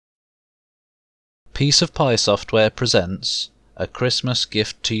Piece of Pie Software presents A Christmas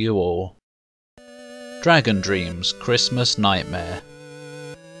Gift to You All. Dragon Dreams Christmas Nightmare.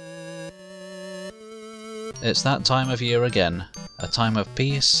 It's that time of year again, a time of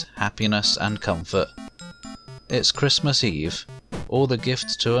peace, happiness and comfort. It's Christmas Eve. All the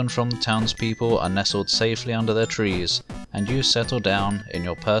gifts to and from the townspeople are nestled safely under their trees, and you settle down in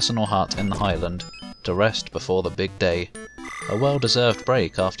your personal hut in the Highland to rest before the big day. A well-deserved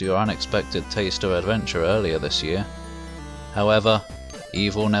break after your unexpected taste of adventure earlier this year. However,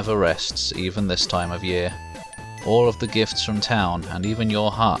 evil never rests, even this time of year. All of the gifts from town, and even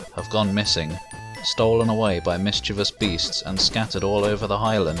your hut, have gone missing, stolen away by mischievous beasts and scattered all over the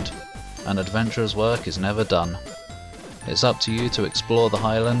Highland. An adventurer's work is never done. It's up to you to explore the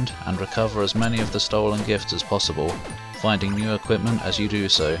Highland and recover as many of the stolen gifts as possible, finding new equipment as you do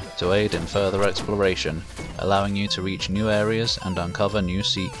so to aid in further exploration, allowing you to reach new areas and uncover new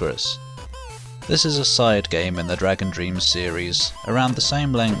secrets. This is a side game in the Dragon Dreams series, around the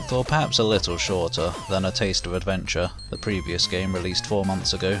same length or perhaps a little shorter than A Taste of Adventure, the previous game released 4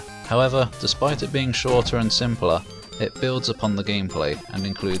 months ago. However, despite it being shorter and simpler, it builds upon the gameplay and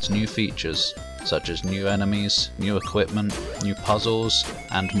includes new features, such as new enemies, new equipment, new puzzles,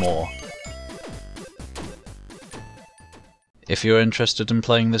 and more. If you're interested in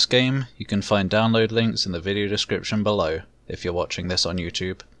playing this game, you can find download links in the video description below, if you're watching this on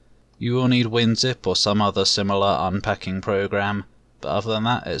YouTube. You will need WinZip or some other similar unpacking program, but other than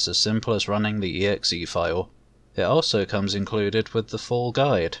that it's as simple as running the exe file. It also comes included with the full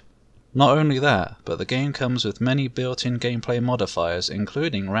guide. Not only that, but the game comes with many built-in gameplay modifiers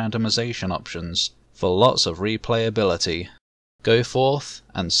including randomization options, for lots of replayability. Go forth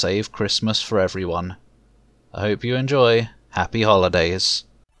and save Christmas for everyone. I hope you enjoy. Happy Holidays!